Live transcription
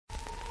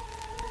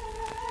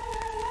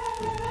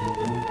You're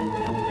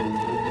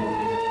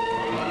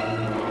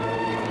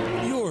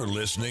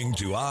listening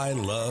to I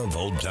Love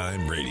Old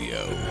Time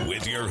Radio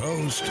with your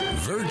host,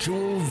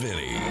 Virtual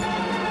Vinny.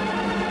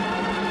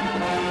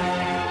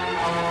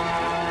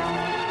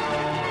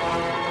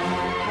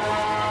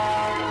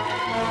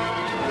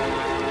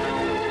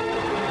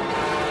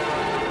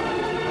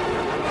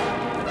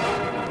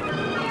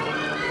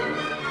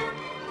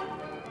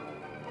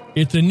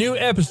 It's a new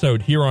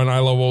episode here on I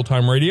Love Old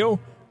Time Radio.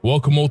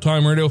 Welcome, Old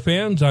Time Radio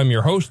fans. I'm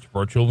your host,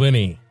 Virtual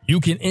Vinny. You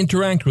can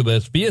interact with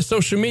us via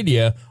social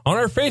media on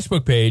our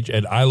Facebook page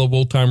at I Love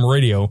Old Time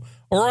Radio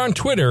or on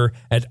Twitter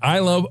at I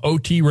Love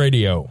OT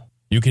Radio.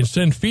 You can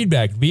send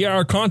feedback via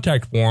our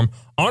contact form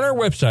on our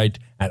website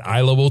at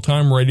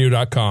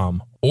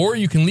iloveoldtimeradio.com, or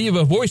you can leave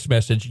a voice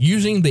message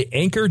using the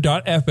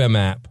Anchor.fm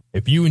app.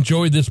 If you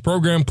enjoyed this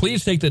program,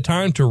 please take the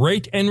time to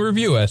rate and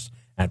review us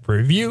at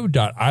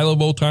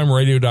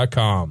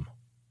review.iloveoldtimeradio.com.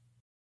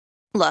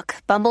 Look,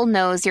 Bumble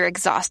knows you're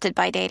exhausted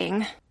by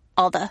dating.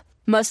 All the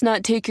must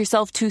not take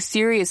yourself too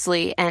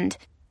seriously and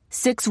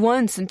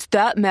 6'1" since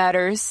that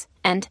matters.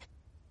 And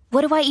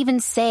what do I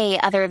even say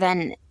other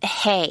than,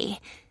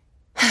 hey?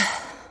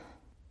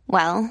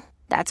 Well,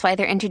 that's why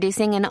they're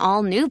introducing an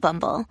all-new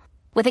Bumble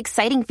with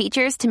exciting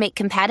features to make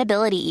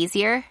compatibility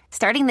easier,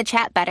 starting the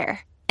chat better,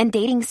 and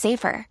dating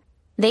safer.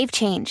 They've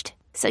changed,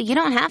 so you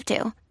don't have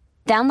to.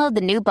 Download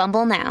the new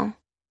Bumble now.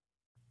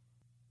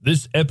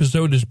 This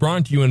episode is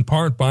brought to you in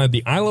part by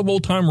the I Love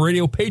Old Time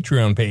Radio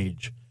Patreon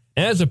page.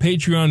 As a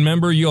Patreon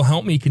member, you'll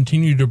help me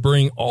continue to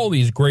bring all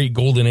these great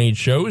Golden Age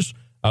shows,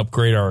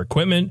 upgrade our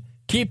equipment,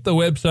 keep the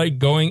website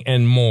going,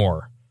 and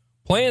more.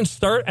 Plans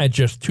start at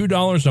just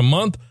 $2 a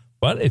month,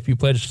 but if you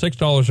pledge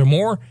 $6 or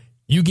more,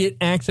 you get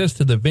access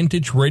to the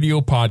Vintage Radio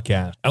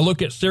Podcast. I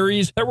look at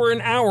series that were an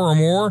hour or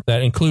more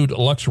that include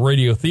Lux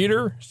Radio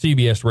Theater,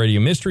 CBS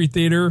Radio Mystery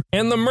Theater,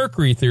 and the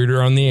Mercury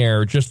Theater on the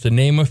Air, just to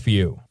name a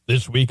few.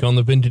 This week on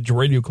the Vintage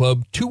Radio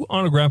Club, 2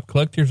 autograph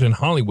collectors in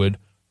Hollywood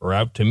are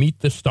out to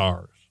meet the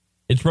stars.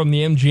 It's from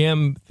the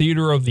MGM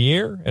Theater of the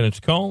Air, and it's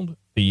called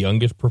The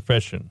Youngest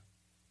Profession.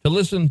 To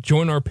listen,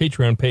 join our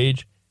Patreon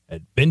page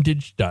at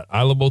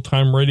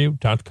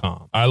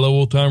vintage.iloveoldtimeradio.com. I Love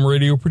Old Time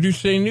Radio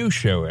produces a new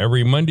show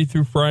every Monday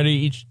through Friday,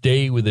 each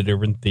day with a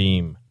different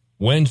theme.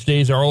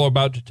 Wednesdays are all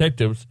about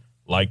detectives,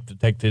 like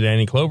Detective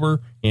Danny Clover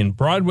in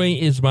Broadway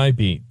Is My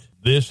Beat.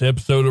 This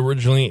episode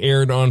originally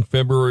aired on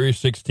February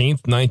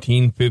 16th,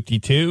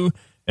 1952,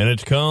 and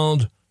it's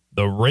called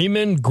The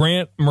Raymond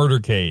Grant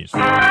Murder Case.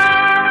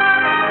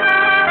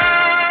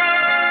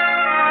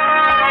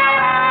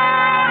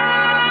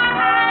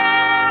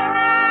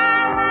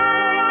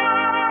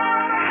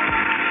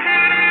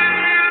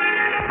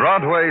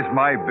 Broadway's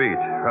my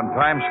beat, from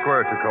Times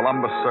Square to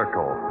Columbus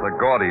Circle, the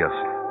gaudiest,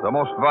 the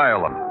most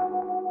violent,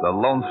 the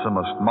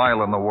lonesomest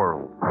mile in the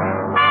world.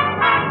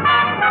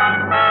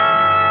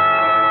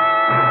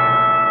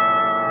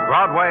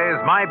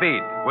 Broadway's My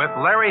Beat, with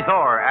Larry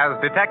Thor as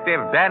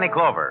Detective Danny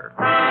Clover.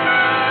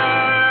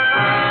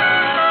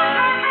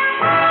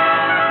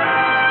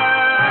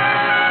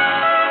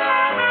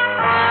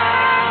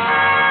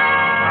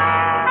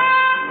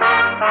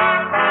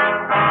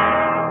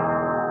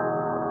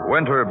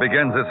 Winter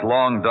begins its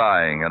long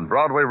dying, and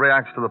Broadway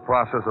reacts to the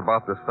process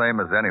about the same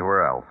as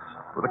anywhere else,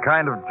 with a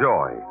kind of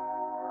joy,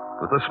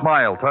 with a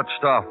smile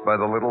touched off by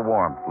the little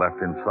warmth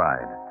left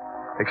inside.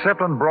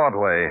 Except on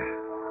Broadway,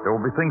 there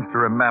will be things to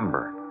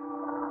remember.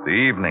 The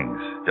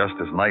evenings, just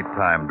as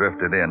nighttime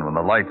drifted in, when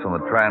the lights on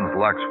the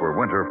Trans-Lux were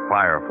winter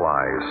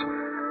fireflies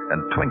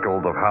and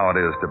twinkled of how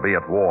it is to be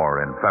at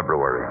war in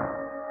February.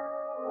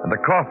 And the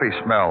coffee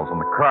smells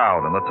and the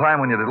crowd and the time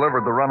when you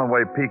delivered the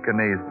runaway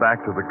Pekingese back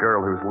to the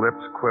girl whose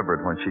lips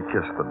quivered when she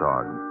kissed the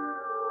dog.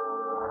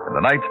 And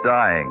the night's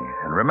dying,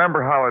 and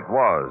remember how it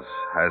was,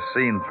 as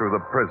seen through the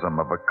prism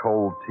of a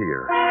cold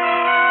tear.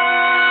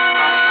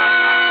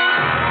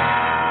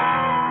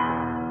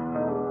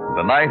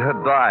 The night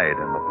had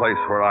died in the place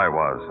where I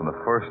was, and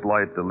the first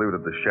light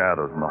diluted the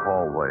shadows in the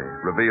hallway,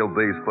 revealed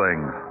these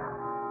things: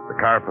 the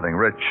carpeting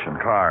rich and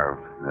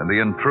carved, and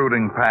the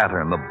intruding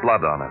pattern, the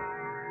blood on it,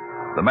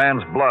 the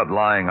man's blood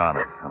lying on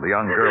it, and the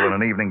young girl in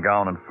an evening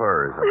gown and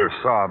furs, and her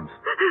sobs.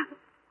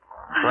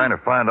 Trying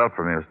to find out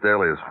from you, Miss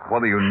Daly, is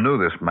whether you knew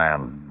this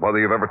man, whether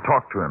you've ever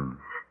talked to him.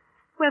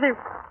 Whether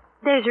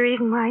there's a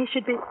reason why he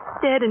should be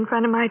dead in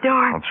front of my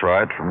door. That's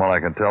right. From what I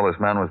can tell, this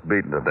man was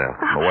beaten to death.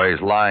 And the way he's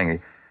lying,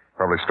 he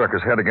probably struck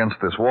his head against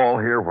this wall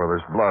here where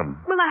there's blood.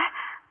 Well,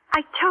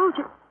 I told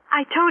you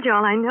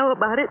all I know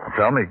about it.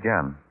 Tell me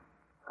again.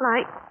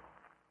 Well,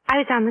 I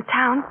was on the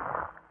town,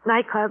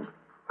 nightclubs,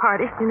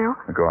 parties, you know.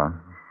 Go on.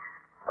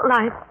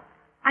 Well,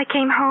 I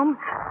came home.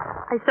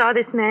 I saw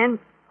this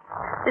man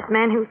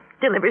who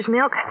delivers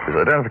milk. His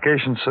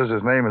identification says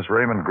his name is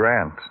Raymond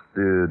Grant.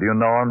 Do you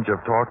know him? Did you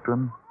have talked to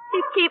him?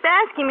 You keep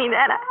asking me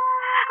that.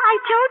 I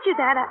told you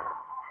that.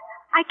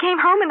 I came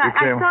home and You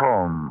came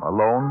home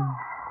alone?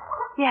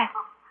 Yes.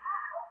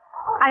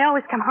 I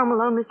always come home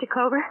alone, Mr.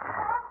 Clover.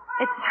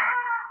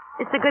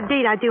 It's a good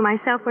deed I do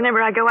myself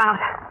whenever I go out.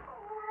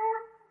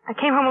 I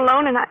came home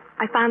alone and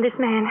I found this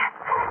man.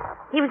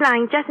 He was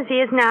lying just as he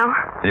is now.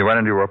 You went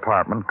into your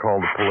apartment,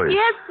 called the police.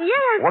 Yes.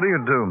 What do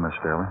you do, Miss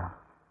Daly?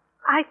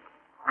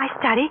 I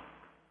study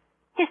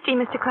history,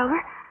 Mr. Clover.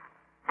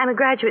 I'm a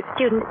graduate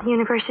student at the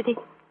university.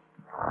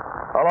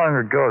 How long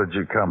ago did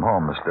you come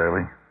home, Miss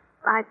Daly?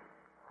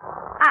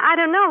 I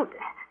don't know.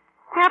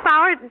 Half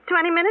hour,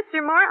 20 minutes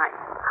or more.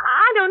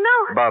 I don't know.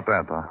 About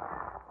that, though.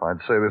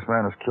 I'd say this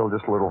man was killed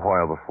just a little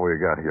while before you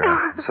got here.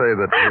 I'd say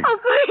that he... Oh,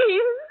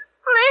 please.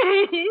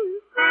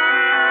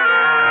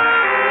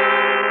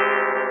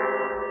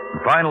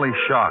 Finally,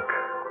 shock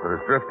that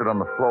has drifted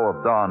on the flow of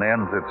dawn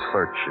ends its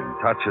searching,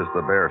 touches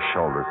the bare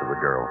shoulders of the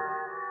girl.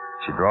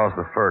 She draws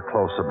the fur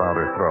close about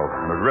her throat,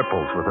 and it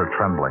ripples with her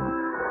trembling.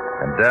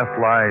 And death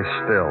lies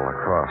still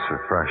across her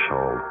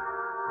threshold,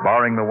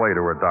 barring the way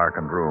to her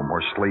darkened room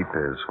where sleep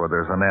is, where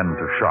there's an end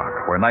to shock,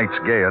 where night's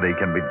gaiety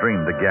can be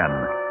dreamed again.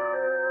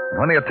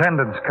 When the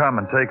attendants come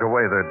and take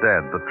away their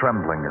dead, the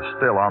trembling is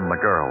still on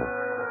the girl.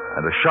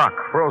 And the shock,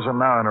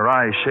 frozen now in her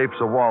eyes, shapes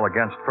a wall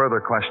against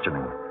further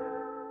questioning.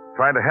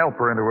 Try to help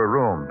her into her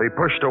room, be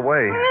pushed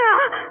away.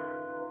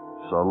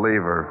 So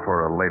leave her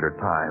for a later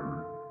time.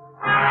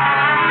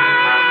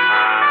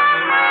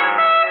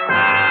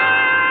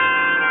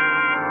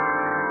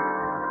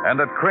 And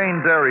at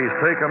Crane Dairies,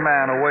 take a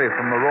man away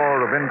from the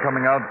roar of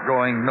incoming,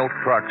 outgoing milk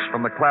trucks,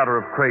 from the clatter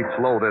of crates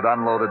loaded,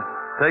 unloaded.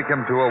 Take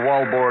him to a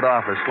wallboard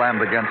office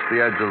slammed against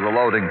the edge of the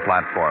loading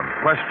platform.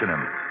 Question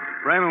him.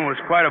 Raymond was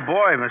quite a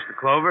boy, Mr.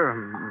 Clover.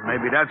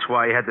 Maybe that's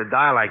why he had to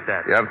die like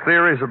that. You have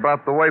theories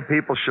about the way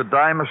people should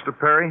die, Mr.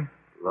 Perry?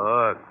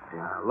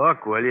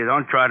 Look, will you?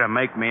 Don't try to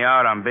make me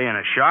out I'm being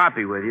a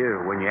sharpie with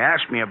you. When you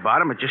asked me about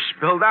him, it just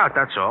spilled out,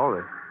 that's all.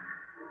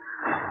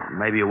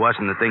 Maybe it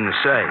wasn't the thing to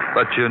say.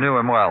 But you knew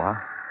him well, huh?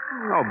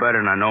 No better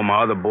than I know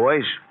my other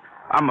boys.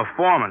 I'm a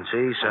foreman,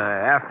 see? So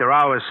after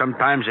hours,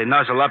 sometimes they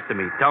nuzzle up to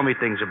me, tell me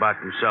things about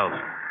themselves.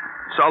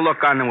 So I'll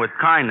look on them with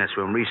kindness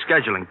when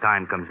rescheduling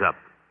time comes up.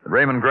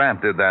 Raymond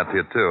Grant did that to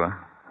you, too, huh?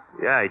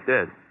 Yeah, he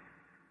did.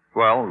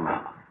 Well...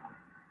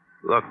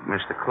 Look,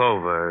 Mr.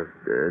 Clover,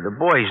 the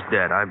boy's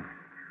dead. I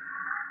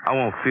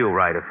won't feel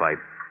right if I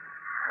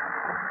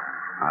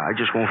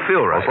just won't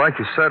feel right. Well, it's like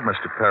you said,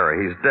 Mr.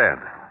 Perry, he's dead.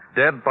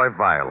 Dead by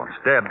violence,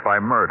 dead by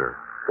murder.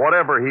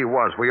 Whatever he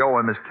was, we owe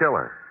him his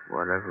killer.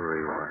 Whatever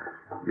he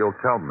was. You'll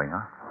tell me,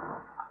 huh?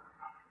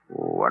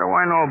 What do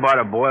I know about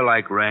a boy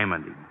like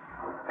Raymond?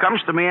 He comes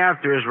to me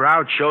after his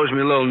route, shows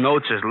me little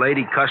notes his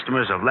lady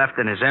customers have left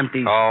in his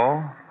empties.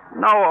 Oh?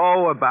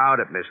 No about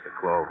it, Mr.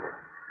 Clover.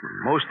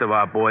 Most of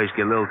our boys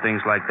get little things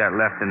like that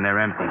left in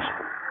their empties.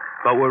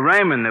 But with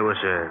Raymond, there was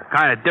a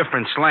kind of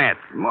different slant.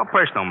 More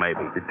personal,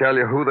 maybe. Did he tell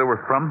you who they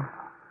were from?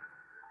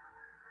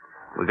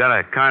 We got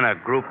a kind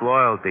of group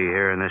loyalty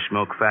here in this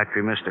milk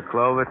factory, Mr.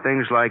 Clover.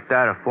 Things like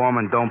that a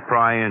foreman don't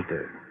pry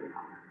into.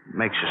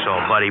 Makes us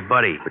all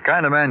buddy-buddy. The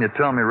kind of man you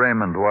tell me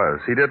Raymond was.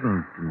 He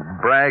didn't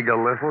brag a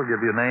little,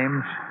 give you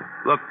names?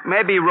 Look,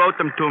 maybe he wrote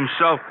them to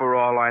himself for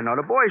all I know.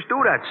 The boys do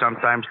that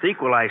sometimes to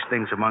equalize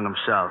things among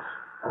themselves.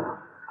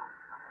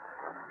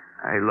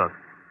 Hey, look,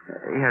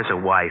 he has a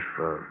wife,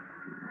 a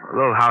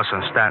little house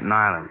on Staten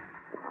Island,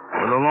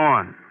 with a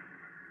lawn.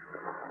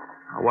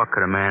 What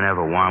could a man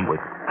ever want with...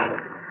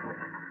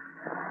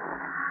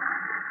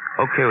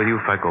 Okay with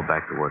you if I go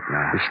back to work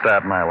now? The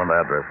Staten Island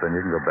address, then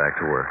you can go back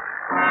to work.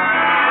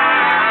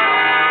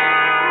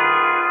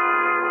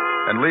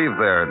 And leave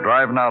there,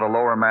 driving out of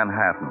Lower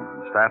Manhattan,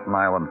 Staten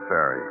Island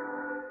Ferry.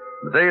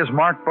 The day is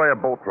marked by a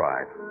boat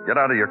ride. Get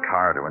out of your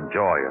car to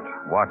enjoy it.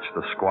 Watch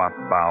the squat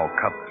bow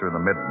cut through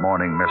the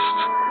mid-morning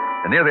mists.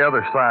 And near the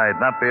other side,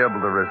 not be able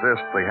to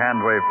resist the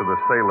hand wave to the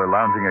sailor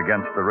lounging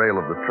against the rail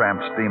of the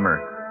tramp steamer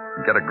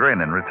and get a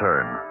grin in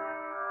return.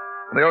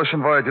 The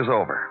ocean voyage is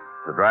over.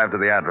 To drive to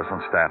the address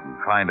on Staten,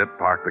 find it,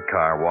 park the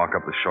car, walk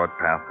up the short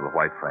path to the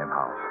white frame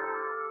house.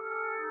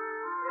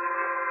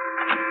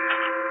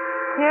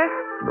 Yes?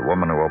 The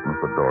woman who opens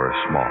the door is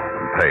small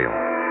and pale.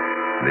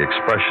 The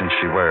expression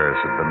she wears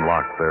had been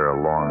locked there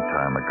a long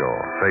time ago,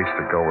 a face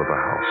to go with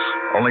the house.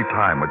 Only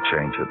time would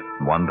change it,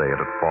 and one day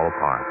it'd fall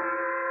apart.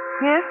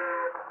 Yes?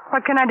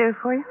 What can I do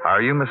for you?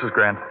 Are you Mrs.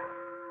 Grant?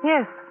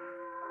 Yes.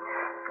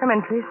 Come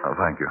in, please. Oh,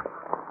 thank you.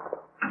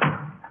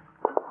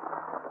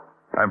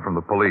 I'm from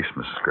the police,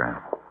 Mrs. Grant.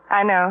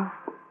 I know.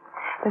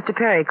 Mr.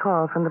 Perry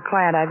called from the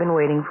plant. I've been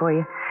waiting for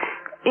you.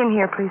 In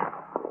here, please.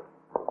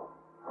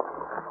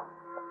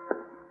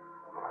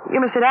 You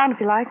may sit down if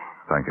you like.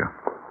 Thank you.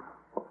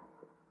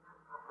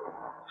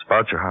 It's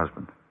about your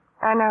husband.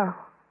 I know.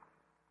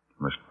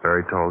 Mr.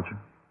 Perry told you?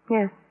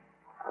 Yes.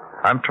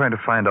 I'm trying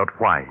to find out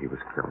why he was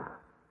killed.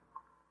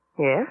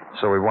 Yes?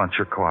 So we want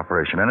your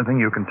cooperation. Anything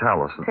you can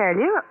tell us. Tell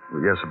you?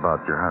 Yes,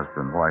 about your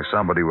husband. Why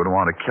somebody would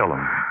want to kill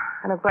him.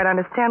 I don't quite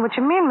understand what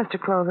you mean, Mr.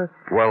 Clover.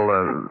 Well,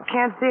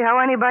 Can't see how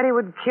anybody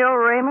would kill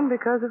Raymond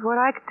because of what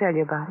I could tell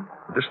you about him.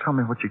 just tell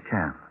me what you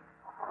can.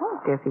 Well,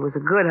 I guess he was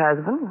a good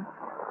husband.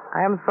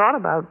 I haven't thought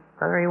about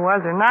whether he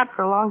was or not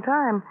for a long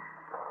time.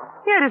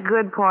 He had his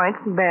good points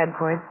and bad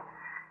points.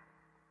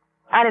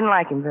 I didn't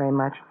like him very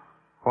much.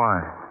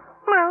 Why?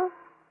 Well,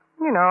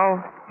 you know.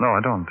 No,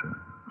 I don't.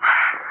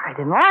 I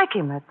didn't like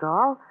him, that's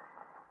all.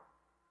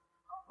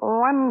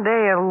 One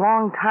day a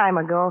long time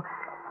ago,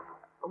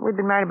 we'd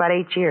been married about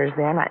 8 years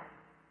then, I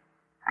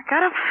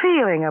got a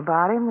feeling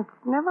about him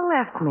that's never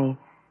left me.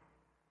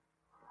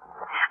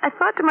 I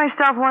thought to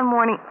myself one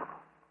morning,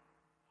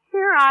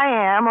 here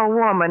I am, a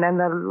woman, and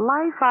the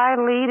life I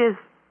lead is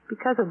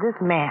because of this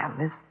man,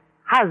 this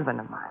husband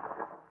of mine,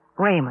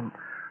 Raymond.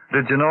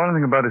 Did you know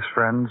anything about his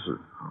friends?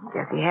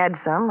 Guess he had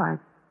some. I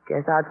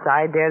guess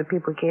outside there, the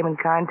people he came in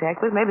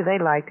contact with, maybe they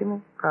liked him.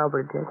 They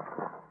probably did.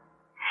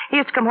 He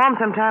used to come home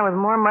sometime with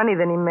more money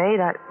than he made.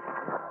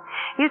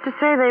 He used to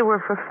say they were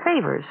for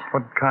favors.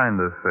 What kind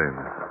of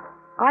favors?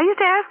 I used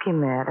to ask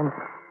him that, and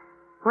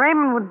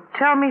Raymond would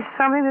tell me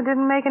something that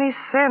didn't make any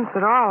sense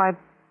at all. I'd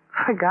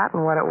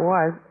forgotten what it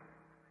was.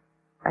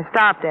 I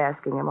stopped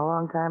asking him a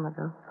long time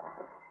ago.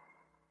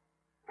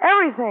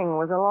 Everything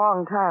was a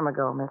long time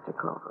ago, Mr.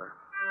 Clover.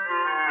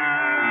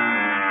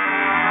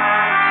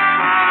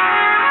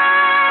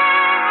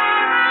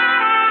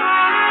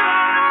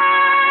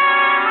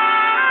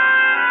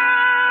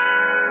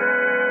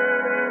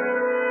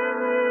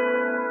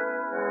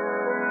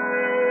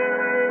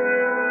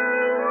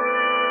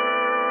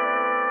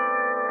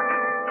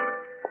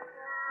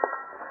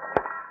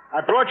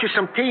 I brought you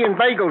some tea and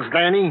bagels,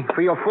 Danny,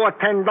 for your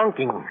 4:10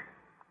 dunking.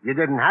 You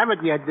didn't have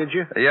it yet, did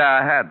you? Yeah,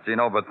 I had,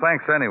 Gino, but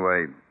thanks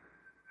anyway.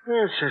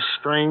 It's a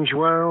strange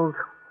world.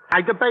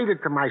 I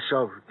debated to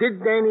myself,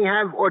 did Danny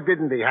have or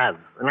didn't he have?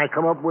 And I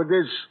come up with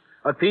this,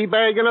 a tea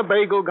bag and a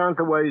bagel gone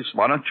to waste.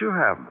 Why don't you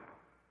have them?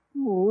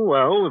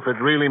 Well, if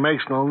it really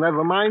makes no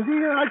never mind,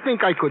 I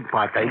think I could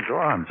partake. Go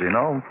on,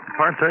 Gino.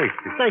 Partake.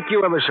 Thank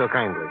you ever so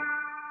kindly.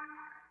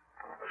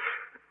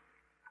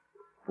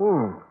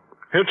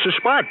 It's the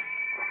spot.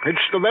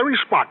 It's the very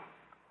spot.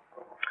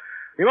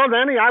 You know,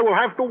 Danny, I will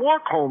have to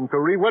walk home to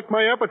re-whet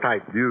my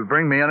appetite. Do you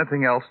bring me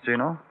anything else,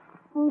 Gino?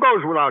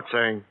 Goes without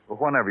saying. Well,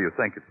 whenever you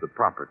think it's the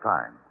proper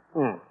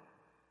time.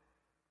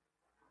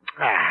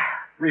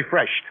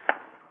 Refreshed.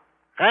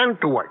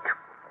 And to work.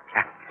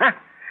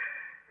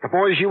 The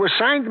boys you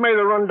assigned made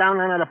a run down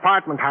on that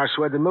apartment house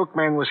where the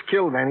milkman was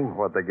killed, Danny.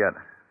 What'd they get?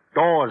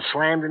 Doors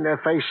slammed in their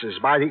faces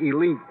by the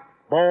elite.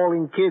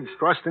 Bawling kids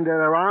thrust into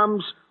their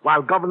arms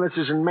while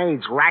governesses and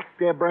maids racked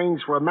their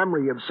brains for a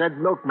memory of said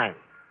milkman.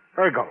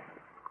 Ergo.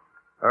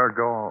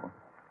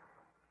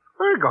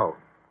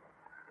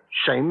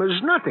 Same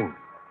as nothing.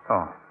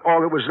 Oh. All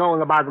that was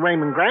known about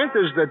Raymond Grant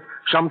is that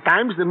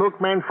sometimes the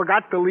milkman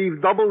forgot to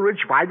leave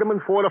double-rich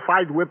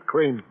vitamin-fortified whipped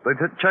cream. They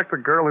did check the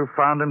girl who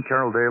found him,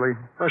 Carol Daly?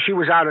 Well, she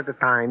was out at the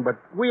time, but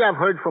we have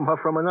heard from her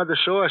from another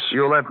source.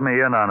 You let me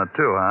in on it,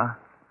 too, huh?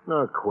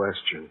 No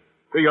question.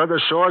 The other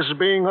source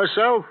being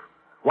herself.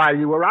 While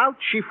you were out,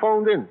 she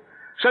phoned in.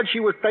 Said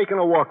she was taking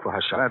a walk for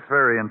herself. That's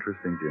very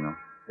interesting, Gino.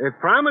 It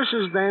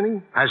promises,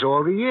 Danny. Has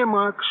all the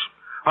earmarks.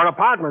 Her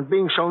apartment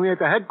being so near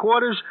to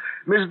headquarters,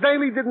 Miss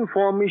Daly did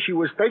inform me she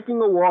was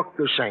taking a walk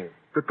the same.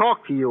 To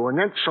talk to you and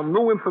get some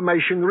new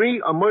information re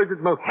a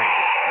murdered milkman.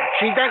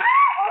 She then...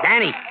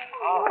 Danny.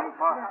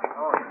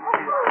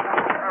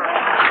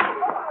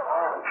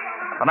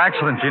 An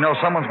accident, Gino.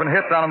 Someone's been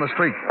hit down on the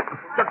street.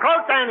 The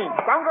coat, Danny.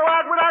 Don't go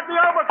out without the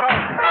overcoat.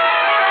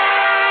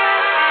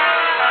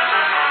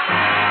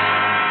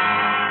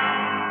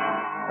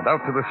 And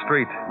out to the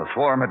street. The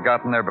swarm had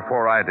gotten there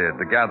before I did.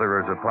 The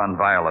gatherers upon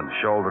violence,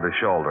 shoulder to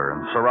shoulder,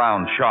 and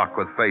surround shock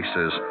with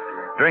faces.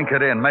 Drink it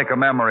in, make a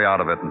memory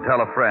out of it, and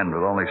tell a friend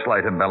with only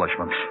slight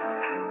embellishments.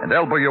 And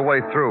elbow your way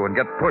through and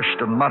get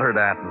pushed and muttered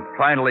at, and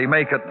finally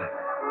make it.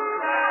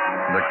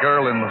 And the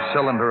girl in the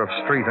cylinder of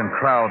street and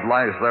crowd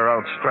lies there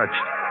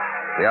outstretched.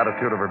 The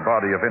attitude of her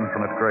body of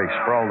infinite grace,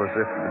 sprawled as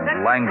if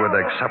in languid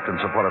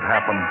acceptance of what had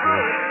happened.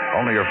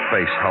 Only her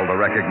face held the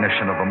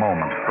recognition of the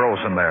moment,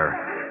 frozen there.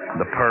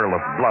 The pearl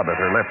of blood at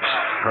her lips.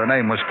 Her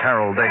name was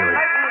Carol Daly.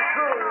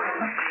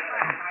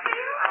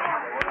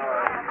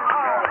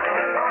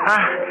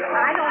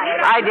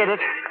 I did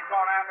it.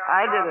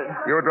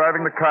 You were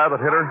driving the car that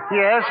hit her?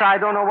 Yes, I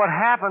don't know what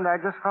happened. I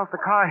just felt the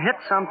car hit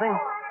something.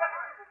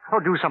 Oh,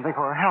 do something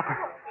for her. Help her.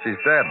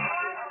 She's dead.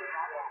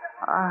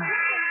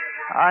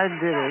 I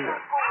did it.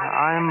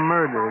 I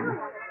murdered.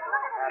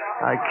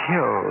 I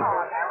killed.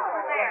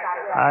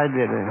 I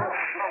did it.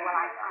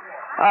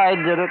 I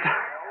did it.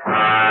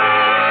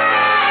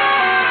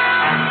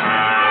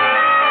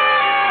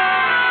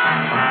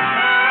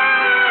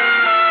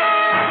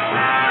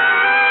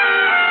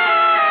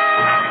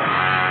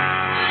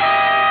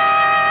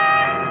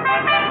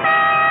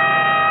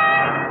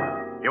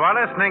 You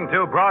are listening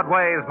to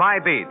Broadway's My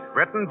Beat,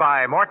 written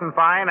by Morton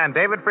Fine and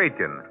David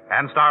Friedkin,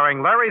 and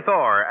starring Larry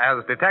Thor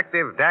as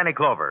Detective Danny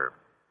Clover.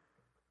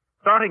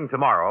 Starting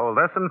tomorrow,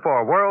 listen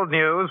for World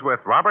News with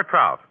Robert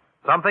Trout,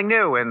 something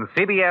new in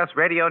CBS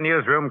Radio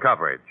Newsroom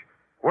coverage.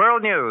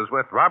 World News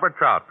with Robert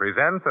Trout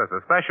presents as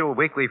a special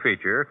weekly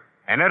feature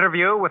an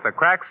interview with a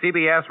crack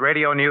CBS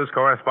Radio News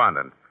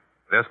correspondent.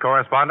 This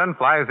correspondent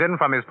flies in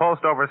from his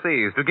post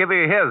overseas to give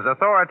you his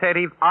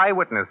authoritative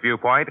eyewitness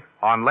viewpoint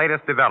on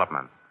latest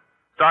developments.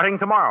 Starting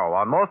tomorrow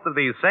on most of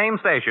these same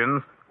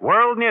stations,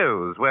 World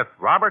News with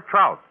Robert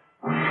Trout.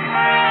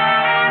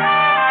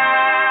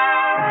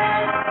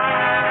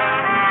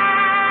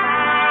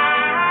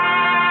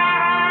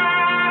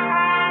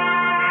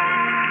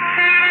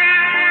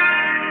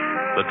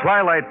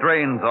 twilight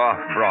drains off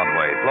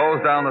Broadway, flows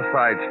down the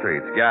side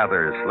streets,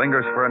 gathers,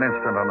 lingers for an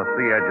instant on the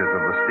sea edges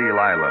of the Steel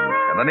Island,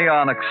 and the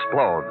neon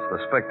explodes. The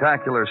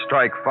spectacular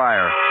strike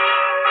fire.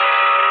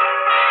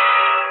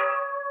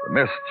 The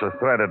mists are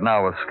threaded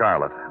now with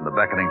scarlet, and the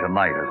beckoning to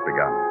night has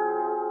begun.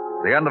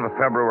 It's the end of a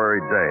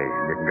February day,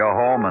 and you can go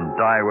home and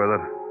die with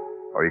it,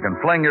 or you can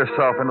fling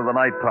yourself into the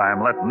nighttime,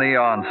 let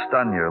neon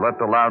stun you,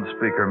 let the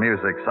loudspeaker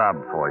music sob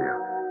for you.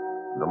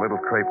 The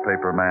little crepe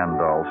paper man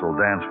dolls will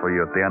dance for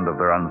you at the end of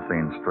their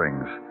unseen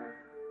strings.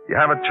 You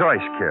have a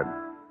choice, kid.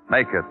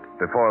 Make it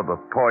before the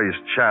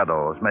poised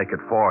shadows make it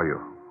for you.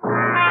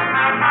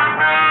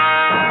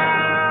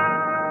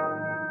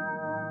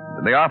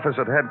 In the office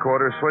at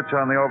headquarters, switch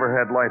on the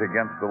overhead light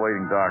against the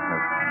waiting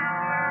darkness.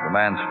 The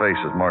man's face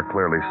is more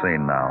clearly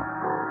seen now.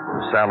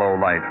 The sallow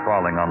light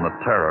falling on the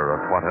terror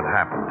of what had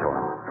happened to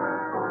him.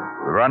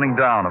 The running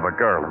down of a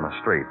girl in the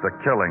street. The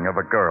killing of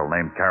a girl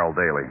named Carol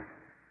Daly.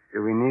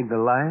 Do we need the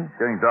light? It's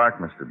getting dark,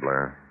 Mr.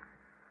 Blair.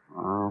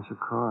 Oh, yes, of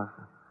course.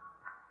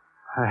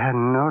 I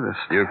hadn't noticed.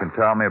 You can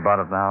tell me about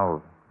it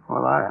now.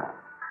 Well, I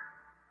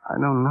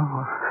don't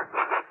know.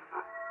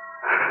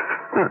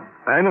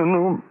 I don't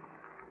know.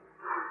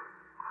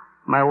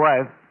 My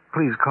wife,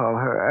 please call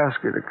her.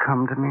 Ask her to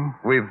come to me.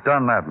 We've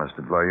done that,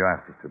 Mr. Blair. You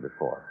asked us to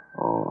before.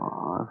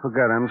 Oh, I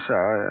forgot. I'm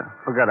sorry. I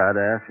forgot I'd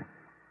ask you.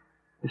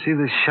 You see,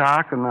 the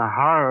shock and the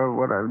horror of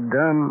what I've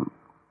done...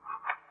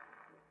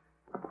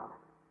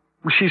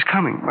 Well, she's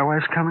coming. My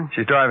wife's coming.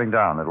 She's driving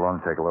down. It'll only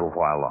take a little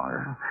while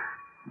longer.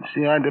 You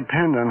see, I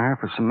depend on her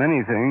for so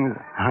many things.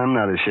 I'm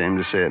not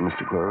ashamed to say it,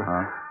 Mr. Clover.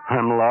 Huh?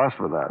 I'm lost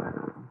without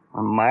her.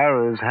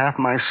 Myra is half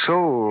my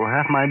soul,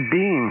 half my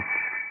being.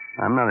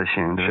 I'm not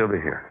ashamed of She'll be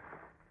here.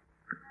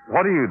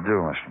 What do you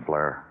do, Mr.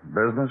 Blair?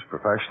 Business,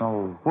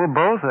 professional? Well,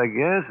 both, I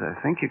guess. I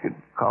think you could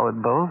call it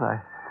both.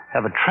 I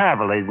have a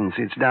travel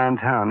agency. It's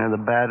downtown near the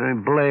Battery.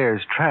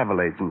 Blair's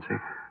Travel Agency.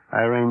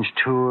 I arrange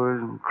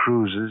tours and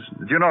cruises.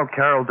 Did you know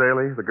Carol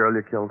Daly, the girl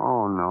you killed?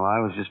 Oh, no. I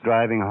was just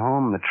driving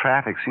home. The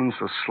traffic seemed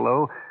so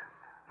slow.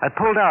 I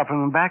pulled out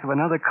from the back of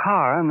another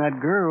car, and that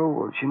girl,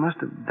 well, she must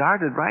have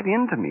darted right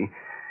into me.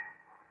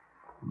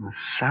 And the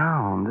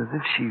sound, as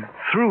if she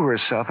threw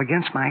herself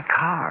against my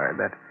car.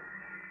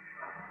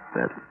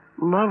 That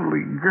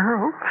lovely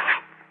girl.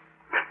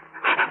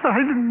 I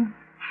didn't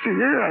see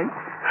her.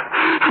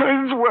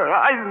 I swear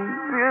I didn't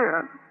see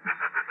her.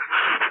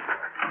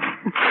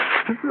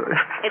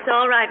 It's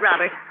all right,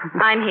 Robert.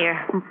 I'm here.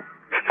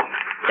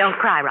 Don't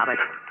cry, Robert.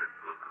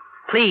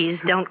 Please,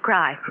 don't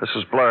cry.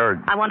 Mrs.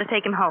 Blair. I want to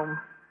take him home.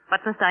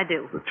 What must I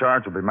do? The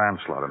charge will be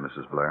manslaughter,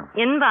 Mrs. Blair.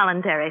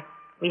 Involuntary.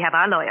 We have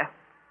our lawyer.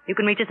 You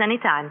can reach us any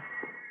time.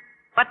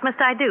 What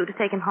must I do to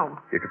take him home?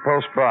 You could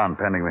post bond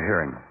pending the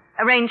hearing.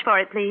 Arrange for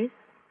it, please.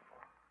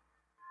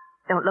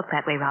 Don't look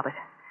that way, Robert.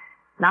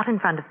 Not in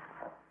front of...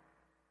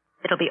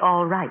 It'll be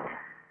all right.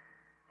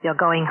 You're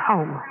going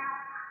home.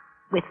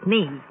 With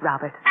me,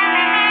 Robert.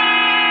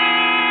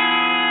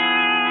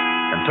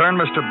 And turn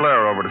Mr.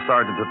 Blair over to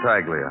Sergeant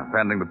Tartaglia,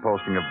 pending the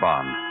posting of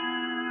bond.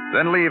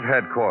 Then leave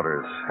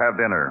headquarters, have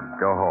dinner,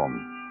 go home.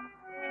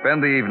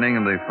 Spend the evening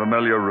in the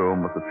familiar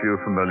room with a few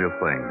familiar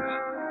things.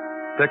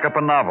 Pick up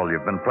a novel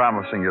you've been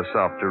promising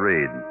yourself to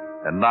read,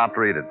 and not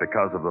read it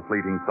because of the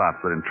fleeting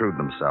thoughts that intrude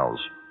themselves.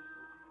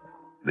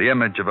 The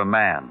image of a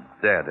man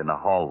dead in a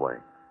hallway,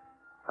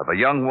 of a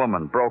young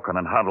woman broken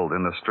and huddled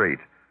in the street,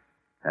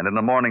 and in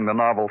the morning the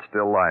novel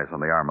still lies on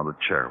the arm of the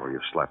chair where you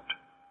slept.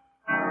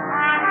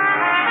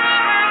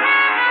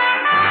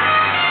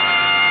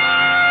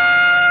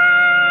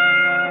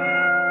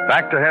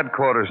 Back to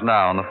headquarters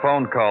now, and the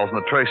phone calls and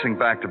the tracing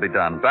back to be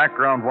done.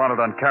 Background wanted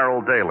on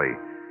Carol Daly,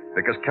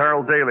 because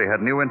Carol Daly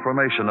had new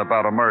information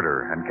about a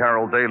murder, and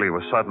Carol Daly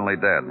was suddenly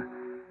dead.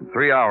 In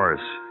 3 hours,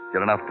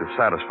 get enough to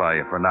satisfy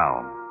you for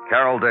now.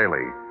 Carol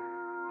Daly,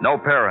 no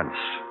parents,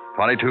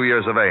 22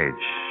 years of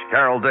age.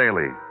 Carol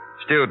Daly,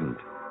 student,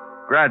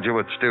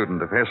 graduate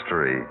student of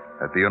history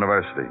at the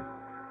university.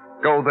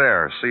 Go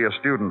there, see a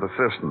student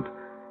assistant,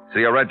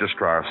 see a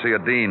registrar, see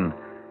a dean.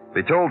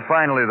 Be told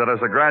finally that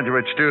as a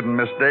graduate student,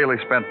 Miss Daly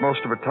spent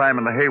most of her time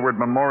in the Hayward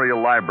Memorial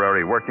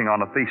Library working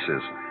on a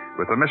thesis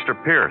with a Mr.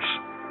 Pierce,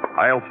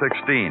 aisle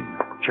 16,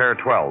 chair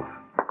 12.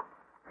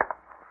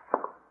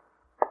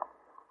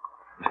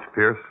 Mr.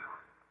 Pierce,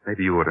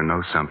 maybe you ought to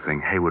know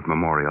something. Hayward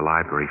Memorial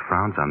Library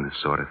frowns on this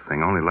sort of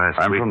thing. Only last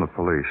week... I'm from the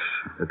police.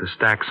 The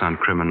stacks on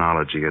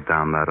criminology are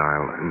down that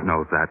aisle.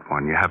 No, that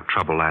one. You have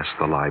trouble, ask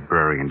the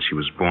librarian. She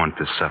was born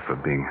to suffer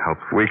being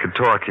helpful. We could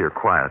talk here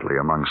quietly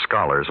among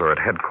scholars or at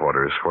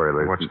headquarters where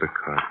they... What's the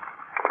cut?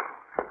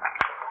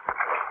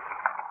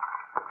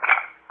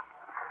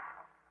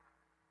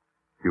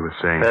 You were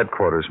saying...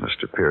 Headquarters,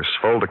 Mr. Pierce.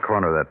 Fold a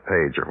corner of that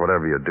page or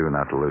whatever you do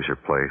not to lose your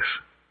place.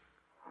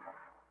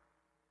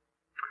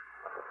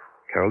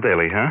 Carol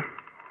Daly, huh?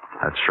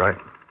 That's right.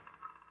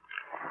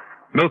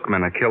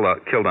 Milkmen are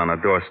killed on her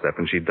doorstep,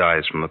 and she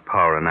dies from the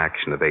power and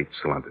action of 8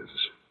 cylinders.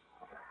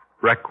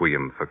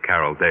 Requiem for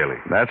Carol Daly.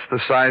 That's the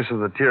size of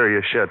the tear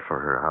you shed for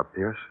her, huh,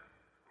 Pierce?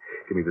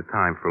 Give me the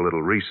time for a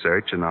little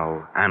research, and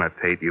I'll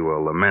annotate you a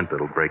lament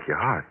that'll break your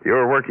heart. You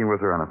were working with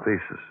her on a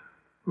thesis.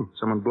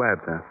 Someone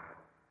blabbed that.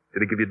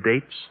 Did he give you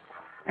dates?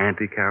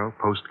 Anti-Carol?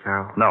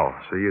 Post-Carol? No,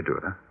 so you do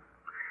it, huh?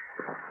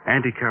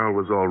 Anti-Carol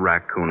was all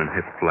raccoon and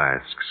hip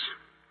flasks.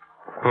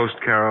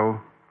 Post-Carol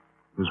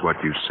was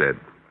what you said.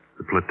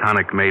 The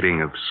platonic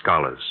mating of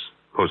scholars.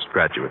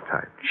 Postgraduate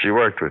type. She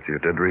worked with you,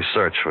 did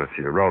research with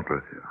you, wrote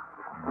with you.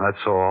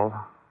 That's all?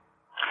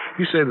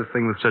 You say the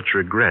thing with such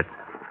regret.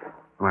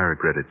 Well, I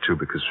regret it, too,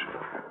 because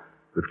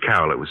with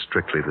Carol it was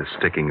strictly the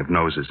sticking of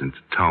noses into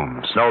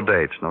tomes. No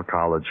dates, no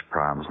college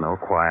proms, no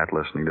quiet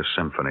listening to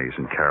symphonies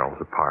in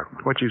Carol's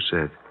apartment. What you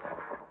said.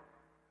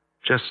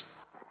 Just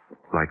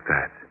like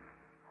that.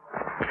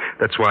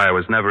 That's why I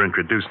was never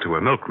introduced to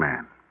a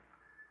milkman.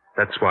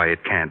 That's why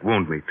it can't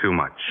wound me too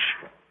much.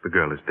 The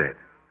girl is dead.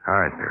 All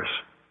right, Pierce.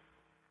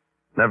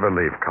 Never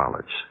leave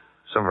college.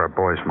 Some of our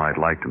boys might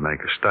like to make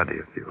a study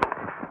of you.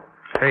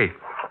 Hey.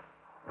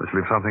 Let's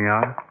leave something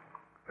out?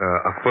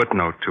 A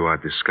footnote to our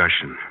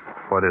discussion.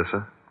 What is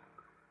it?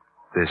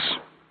 This.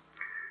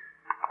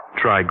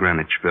 Try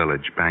Greenwich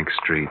Village, Bank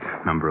Street,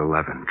 number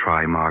 11.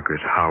 Try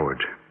Margaret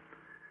Howard.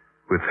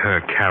 With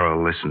her,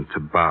 Carol listened to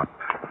Bop.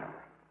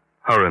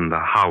 Her and the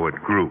Howard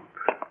group.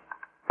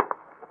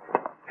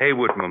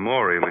 Haywood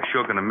Memorial is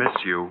sure going to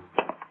miss you.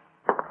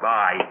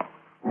 Bye.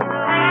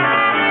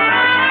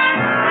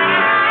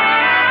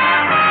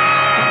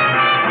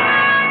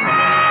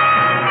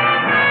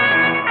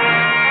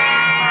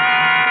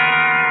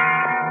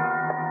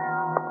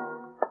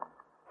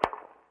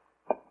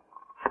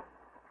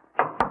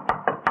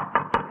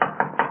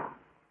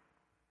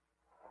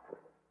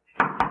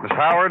 Miss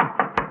Howard?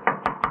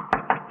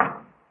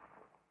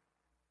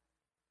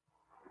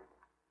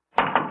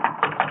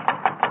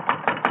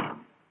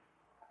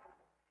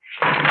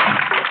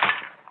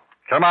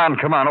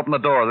 Come on, open the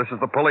door. This is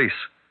the police.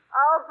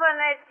 Open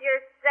it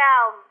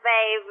yourself,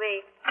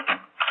 baby.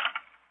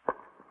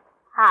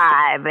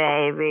 Hi,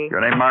 baby.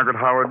 Your name Margaret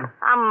Howard?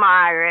 I'm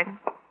Margaret.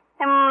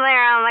 I'm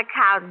there on the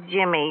couch,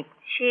 Jimmy.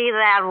 She,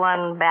 that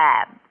one,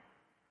 Bab.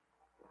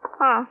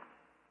 Huh.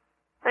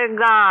 They're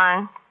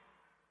gone.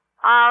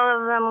 All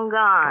of them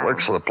gone.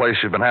 Looks like the place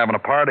you've been having a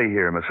party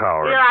here, Miss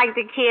Howard. You like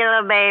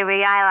tequila,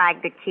 baby? I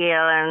like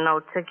tequila and no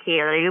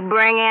tequila. You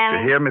bring in...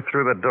 Did you hear me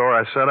through the door?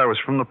 I said I was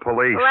from the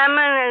police. Lemon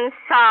and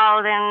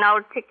salt and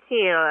no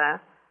tequila.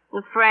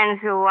 And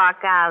friends who walk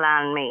out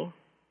on me.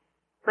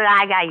 But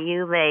I got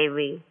you,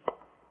 baby.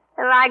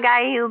 Have I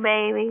got you,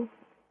 baby?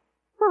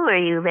 Who are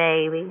you,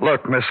 baby?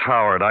 Look, Miss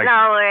Howard,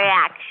 No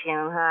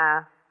reaction,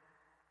 huh?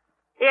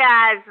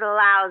 Yeah, it's a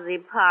lousy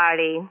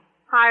party.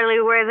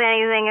 Hardly worth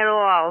anything at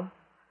all.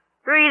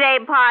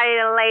 3-day party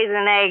that lays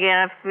an egg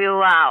in a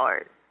few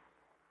hours.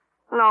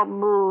 No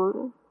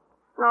booze.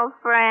 No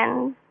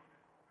friends.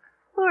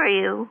 Who are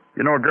you?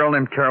 You know a girl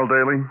named Carol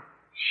Daly?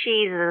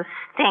 She's a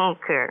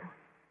stinker.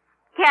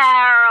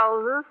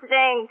 Carol's a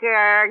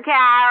stinker.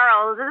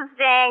 Carol's a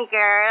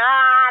stinker.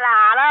 La,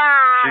 la,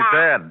 la. She's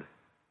dead.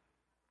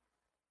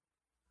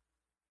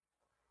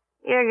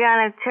 You're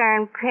gonna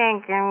turn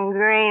pink and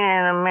green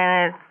in a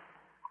minute.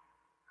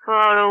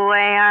 Float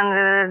away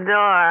under the door,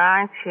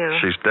 aren't you?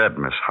 She's dead,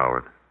 Miss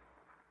Howard.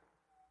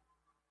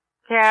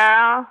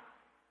 Carol?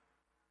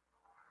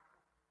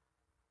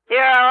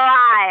 You're a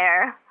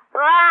liar.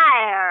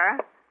 Liar!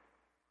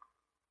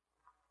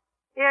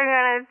 You're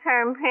gonna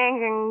turn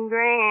pink and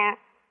green.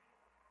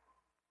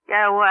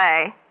 Get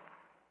away.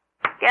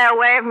 Get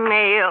away from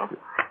me, you.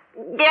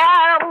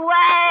 Get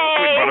away!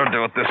 We better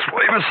do it this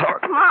way, Miss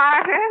Howard.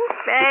 Martin,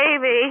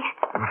 baby.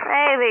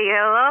 Baby,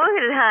 you're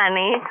loaded,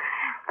 honey.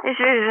 This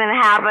isn't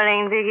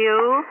happening to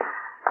you.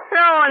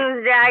 No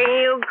one's dragging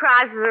you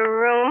across the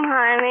room,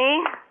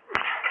 honey.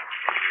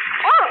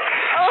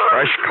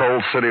 Fresh,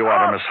 cold city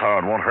water, Miss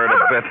Howard. Won't hurt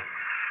a bit.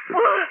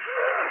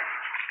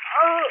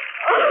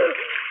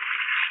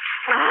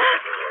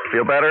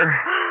 Feel better?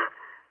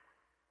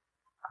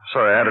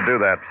 Sorry, I had to do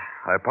that.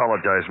 I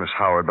apologize, Miss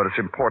Howard, but it's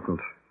important.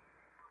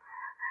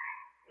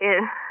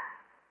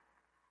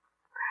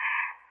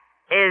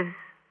 Is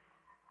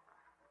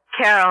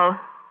Carol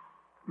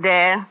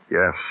dead?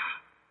 Yes.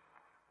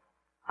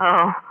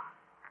 Oh.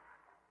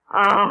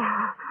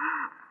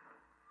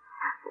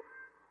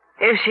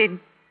 If she'd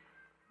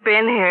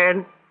been here,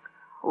 it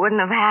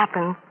wouldn't have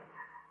happened.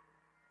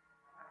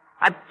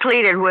 I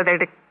pleaded with her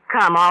to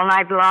come all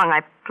night long.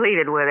 I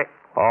pleaded with her.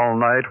 All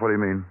night? What do you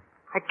mean?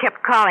 I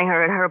kept calling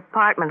her at her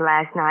apartment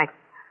last night.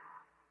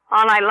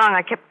 All night long,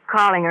 I kept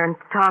calling her and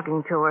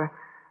talking to her,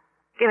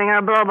 giving her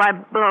a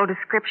blow-by-blow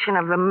description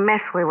of the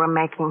mess we were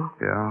making.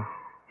 Yeah?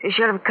 She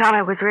should have come.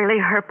 It was really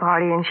her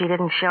party, and she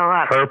didn't show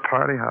up. Her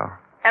party? How?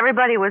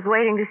 Everybody was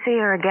waiting to see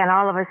her again,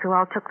 all of us who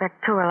all took that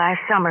tour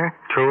last summer.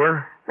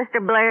 Tour?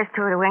 Mr. Blair's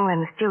tour to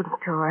England, the student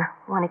tour,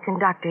 one he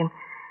conducted.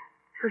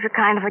 It was a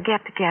kind of a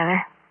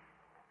get-together.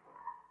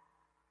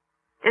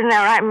 Isn't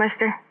that right,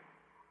 mister?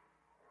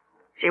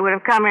 She would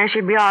have come here,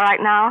 she'd be all right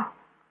now.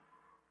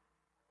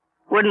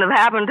 Wouldn't have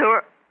happened to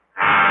her.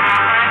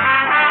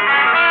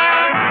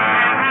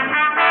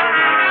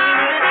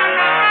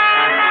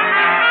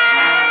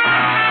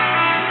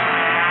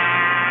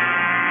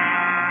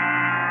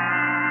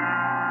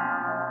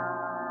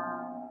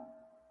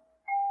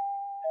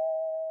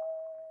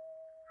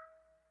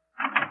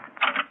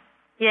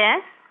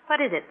 Yes?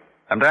 What is it?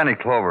 I'm Danny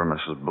Clover,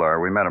 Mrs. Blair.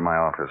 We met in my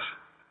office.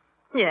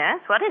 Yes?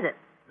 What is it?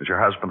 Is your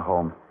husband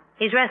home?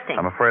 He's resting.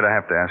 I'm afraid I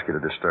have to ask you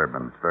to disturb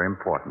him. It's very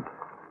important.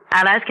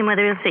 I'll ask him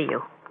whether he'll see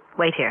you.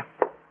 Wait here.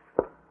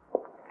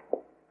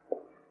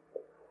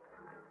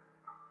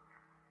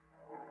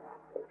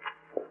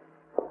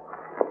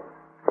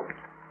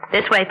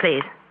 This way,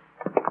 please.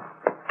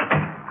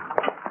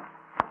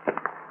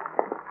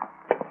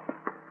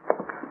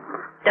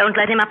 Don't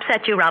let him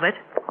upset you, Robert.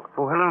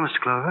 Oh, hello, Mr.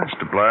 Clover.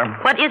 Mr. Blair?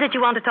 What is it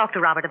you want to talk to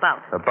Robert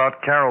about?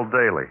 About Carol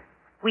Daly.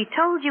 We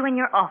told you in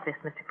your office,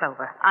 Mr.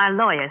 Clover. Our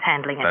lawyer's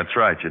handling it. That's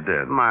right, you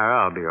did.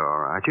 Myra, I'll be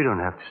all right. You don't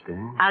have to stay.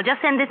 I'll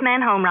just send this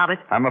man home, Robert.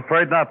 I'm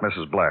afraid not,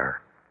 Mrs.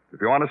 Blair. If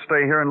you want to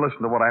stay here and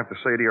listen to what I have to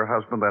say to your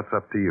husband, that's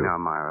up to you. Now,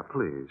 Myra,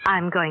 please.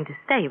 I'm going to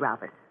stay,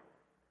 Robert.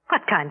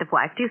 What kind of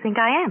wife do you think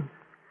I am?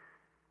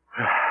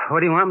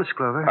 What do you want, Miss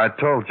Clover? I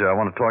told you I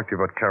want to talk to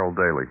you about Carol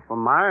Daly. Well,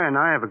 Myra and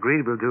I have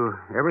agreed we'll do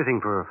everything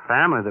for her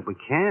family that we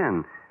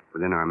can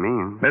within our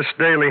means. Miss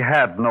Daly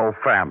had no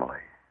family.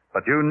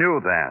 But you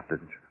knew that,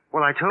 didn't you?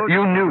 Well, I told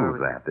you. You knew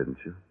that, didn't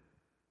you?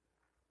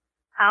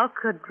 How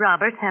could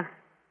Robert have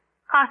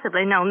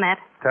possibly known that?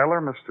 Tell her,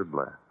 Mr.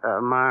 Blair.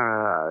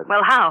 Myra.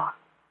 Well, how?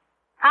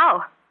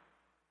 How?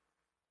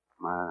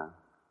 Myra,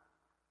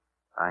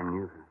 I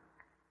knew her.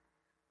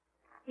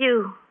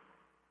 You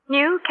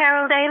knew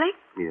Carol Daly?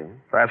 Yes.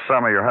 Last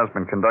summer, your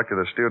husband conducted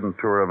a student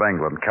tour of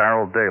England.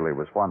 Carol Daly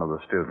was one of the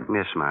students.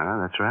 Yes,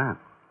 Myra, that's right.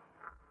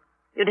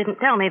 You didn't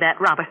tell me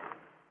that, Robert.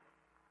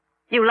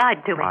 You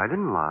lied to me. I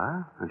didn't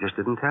lie. I just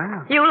didn't tell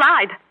you. You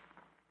lied.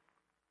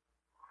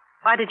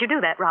 Why did you do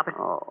that, Robert?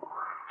 Oh,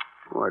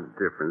 what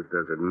difference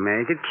does it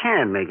make? It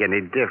can't make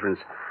any difference.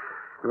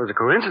 It was a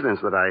coincidence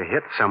that I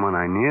hit someone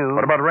I knew.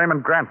 What about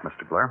Raymond Grant,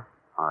 Mr. Blair?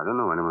 I don't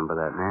know anyone by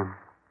that name.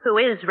 Who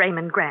is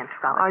Raymond Grant,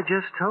 Robert? I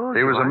just told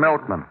you. He was a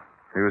milkman.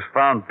 He was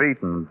found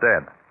beaten and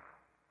dead.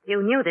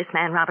 You knew this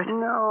man, Robert.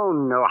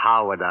 No.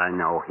 How would I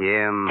know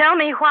him? Tell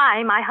me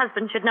why my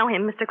husband should know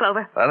him, Mr.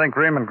 Clover. I think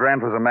Raymond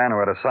Grant was a man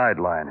who had a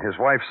sideline. His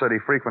wife said he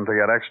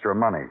frequently had extra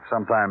money.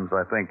 Sometimes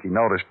I think he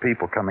noticed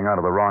people coming out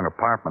of the wrong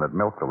apartment at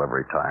milk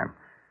delivery time.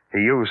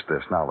 He used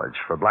this knowledge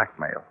for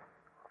blackmail.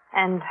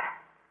 And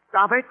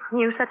Robert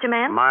knew such a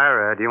man?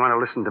 Myra, do you want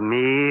to listen to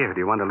me or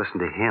do you want to listen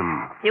to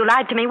him? You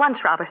lied to me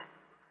once, Robert.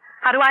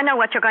 How do I know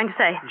what you're going to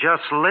say?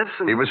 Just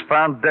listen. He was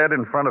found dead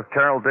in front of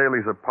Carol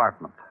Daly's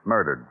apartment,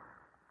 murdered.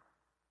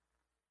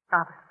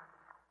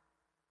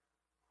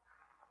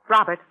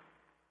 Robert.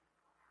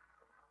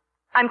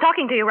 I'm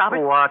talking to you,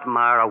 Robert. What,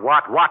 Myra?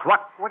 What?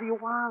 What do you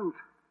want?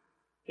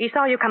 He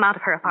saw you come out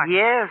of her apartment.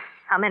 Yes.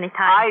 How many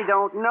times? I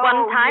don't know.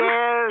 1 time?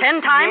 Yes.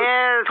 10 times?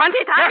 Yes.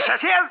 20 times?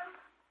 Yes.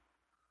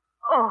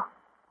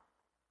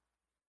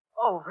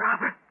 Oh,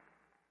 Robert.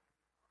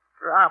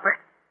 Robert.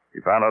 He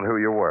found out who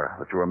you were,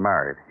 that you were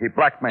married. He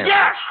blackmailed you.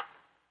 Yes!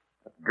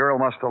 That girl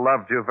must have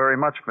loved you very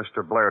much,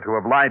 Mr. Blair, to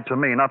have lied to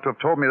me, not to have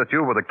told me that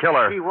you were the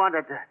killer. She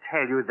wanted to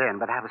tell you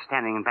then, but I was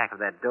standing in back of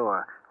that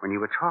door when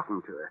you were talking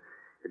to her.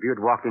 If you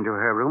had walked into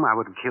her room, I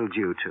would have killed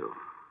you, too.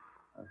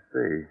 I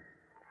see.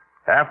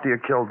 After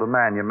you killed the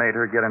man, you made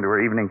her get into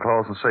her evening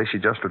clothes and say she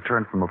just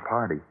returned from a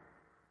party.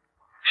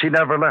 She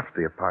never left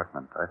the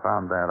apartment. I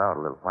found that out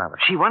a little while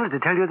ago. She wanted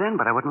to tell you then,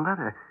 but I wouldn't let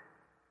her.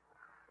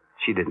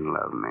 She didn't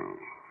love me.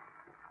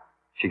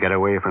 She got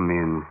away from me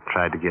and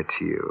tried to get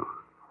to you.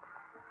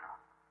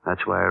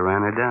 That's why I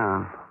ran her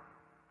down.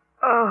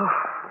 Oh,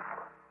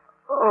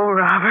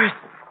 Robert.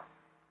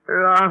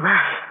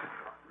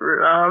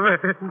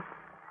 Robert.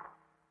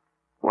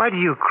 Why do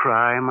you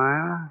cry,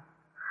 Myra?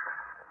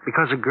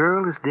 Because a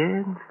girl is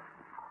dead?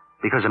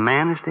 Because a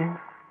man is dead?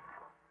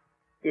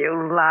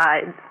 You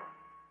lied.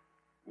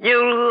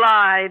 You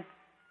lied.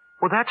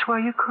 Well, that's why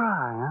you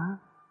cry, huh?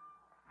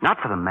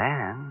 Not for the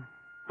man.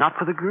 Not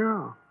for the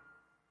girl.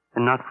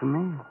 And not for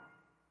me.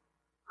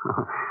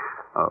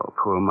 Oh,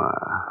 poor Ma.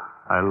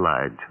 I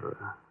lied to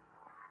her.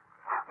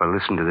 Well,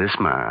 listen to this,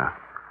 Ma.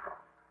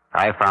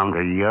 I found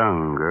a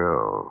young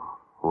girl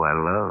who I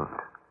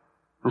loved.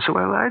 And so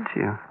I lied to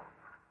you.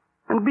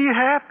 And be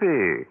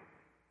happy.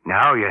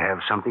 Now you have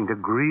something to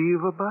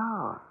grieve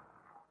about.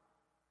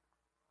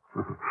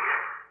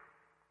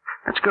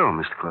 Let's go,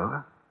 Mr.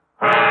 Clover.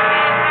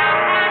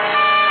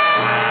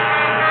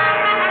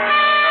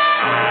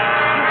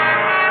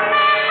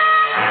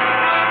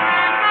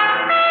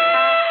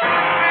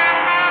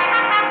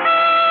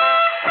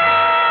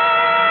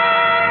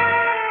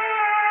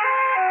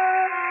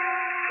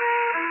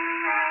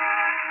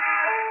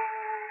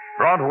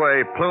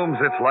 Broadway plumes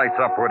its lights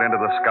upward into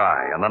the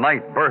sky, and the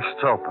night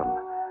bursts open.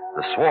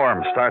 The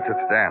swarm starts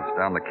its dance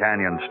down the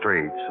canyon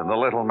streets, and the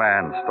little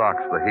man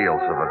stalks the heels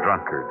of a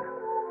drunkard.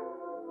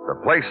 The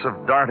place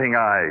of darting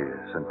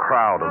eyes and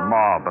crowd and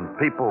mob and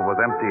people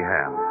with empty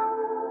hands.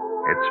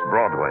 It's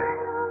Broadway,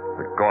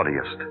 the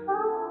gaudiest,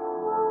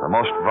 the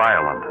most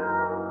violent,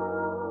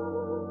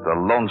 the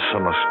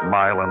lonesomest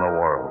mile in the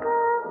world.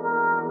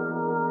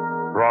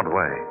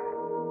 Broadway,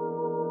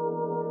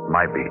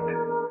 my beat.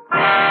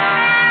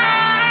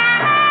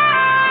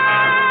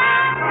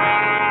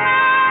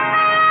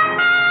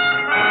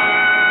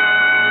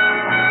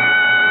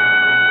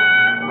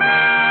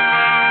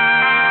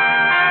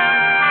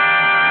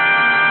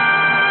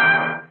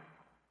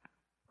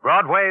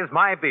 Broadway's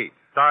My Beat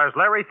stars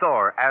Larry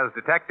Thor as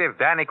Detective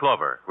Danny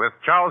Clover, with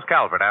Charles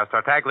Calvert as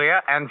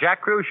Tartaglia and Jack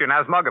Crucian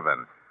as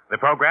Muggavan. The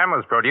program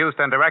was produced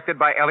and directed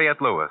by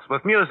Elliott Lewis,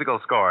 with musical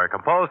score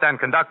composed and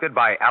conducted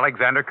by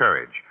Alexander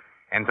Courage.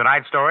 In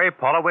tonight's story,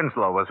 Paula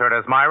Winslow was heard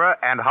as Myra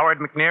and Howard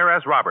McNear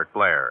as Robert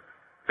Blair.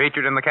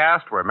 Featured in the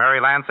cast were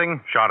Mary Lansing,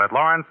 Charlotte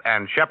Lawrence,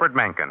 and Shepard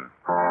Menken.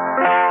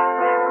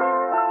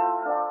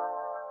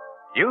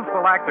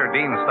 Youthful actor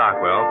Dean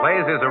Stockwell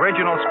plays his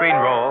original screen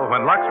role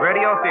when Lux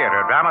Radio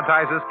Theater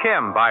dramatizes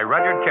Kim by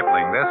Rudyard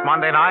Kipling this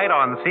Monday night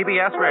on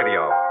CBS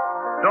Radio.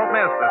 Don't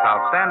miss this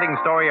outstanding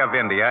story of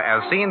India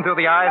as seen through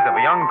the eyes of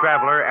a young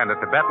traveler and a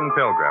Tibetan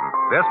pilgrim.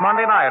 This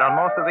Monday night on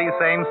most of these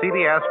same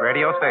CBS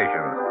radio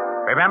stations.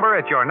 Remember,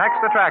 it's your next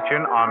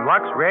attraction on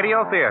Lux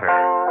Radio Theater.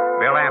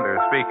 Bill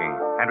Anders speaking.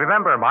 And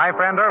remember, My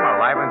Friend Irma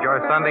livens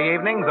your Sunday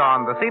evenings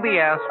on the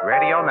CBS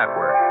Radio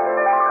Network.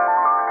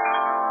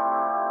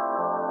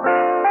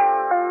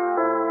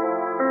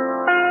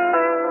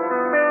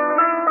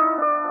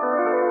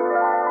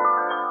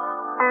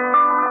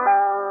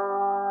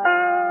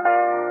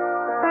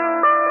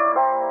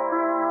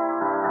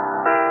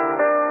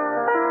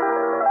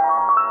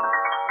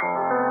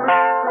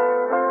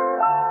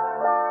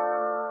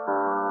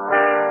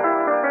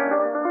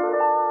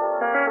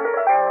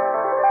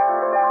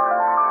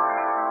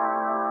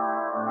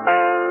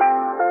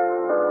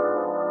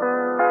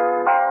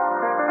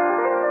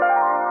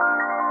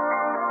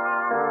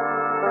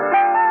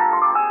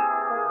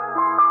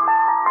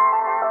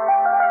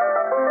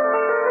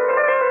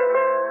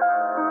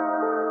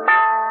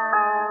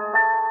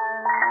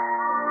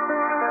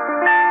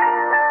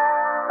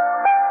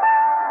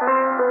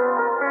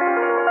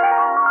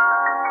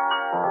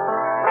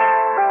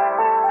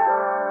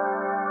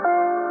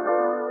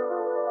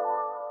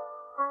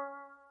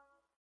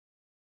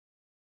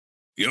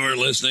 You're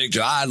listening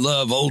to I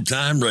Love Old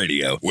Time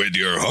Radio with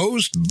your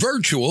host,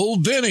 Virtual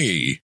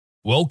Vinny.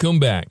 Welcome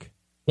back.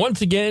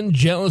 Once again,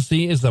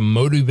 jealousy is a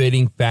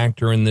motivating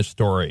factor in this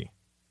story.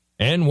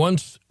 And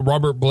once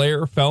Robert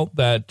Blair felt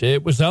that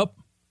it was up,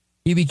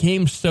 he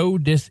became so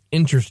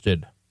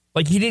disinterested,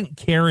 like he didn't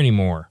care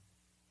anymore.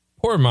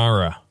 Poor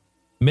Myra,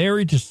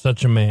 married to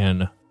such a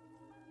man.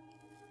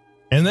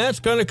 And that's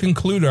going to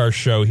conclude our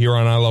show here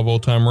on I Love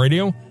Old Time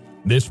Radio.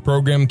 This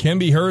program can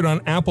be heard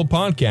on Apple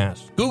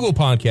Podcasts, Google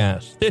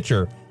Podcasts,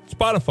 Stitcher,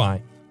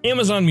 Spotify,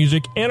 Amazon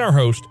Music, and our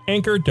host,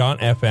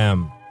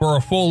 Anchor.fm. For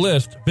a full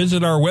list,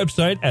 visit our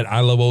website at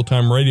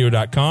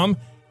iloveoldtimeradio.com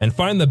and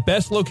find the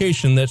best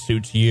location that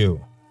suits you.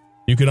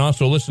 You can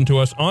also listen to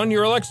us on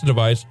your Alexa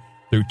device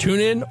through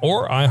TuneIn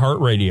or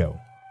iHeartRadio.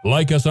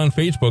 Like us on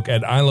Facebook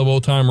at I Love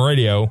Old Time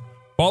Radio.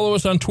 Follow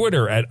us on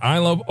Twitter at I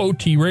Love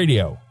OT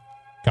Radio.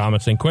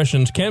 Comments and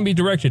questions can be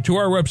directed to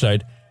our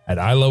website at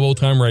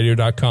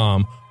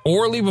iloveoldtimeradio.com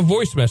or leave a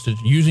voice message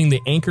using the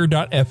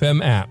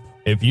Anchor.fm app.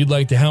 If you'd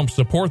like to help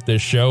support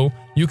this show,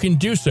 you can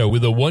do so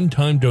with a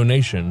one-time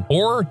donation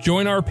or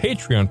join our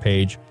Patreon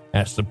page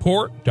at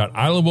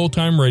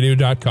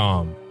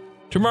support.iloveoldtimeradio.com.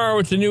 Tomorrow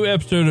it's a new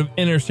episode of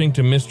Inner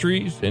Sanctum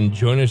Mysteries, and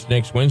join us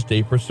next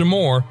Wednesday for some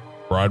more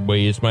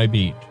Broadway is My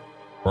Beat.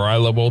 For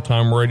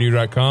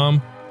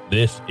iloveoldtimeradio.com,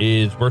 this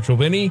is Virtual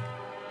Vinny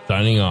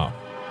signing off.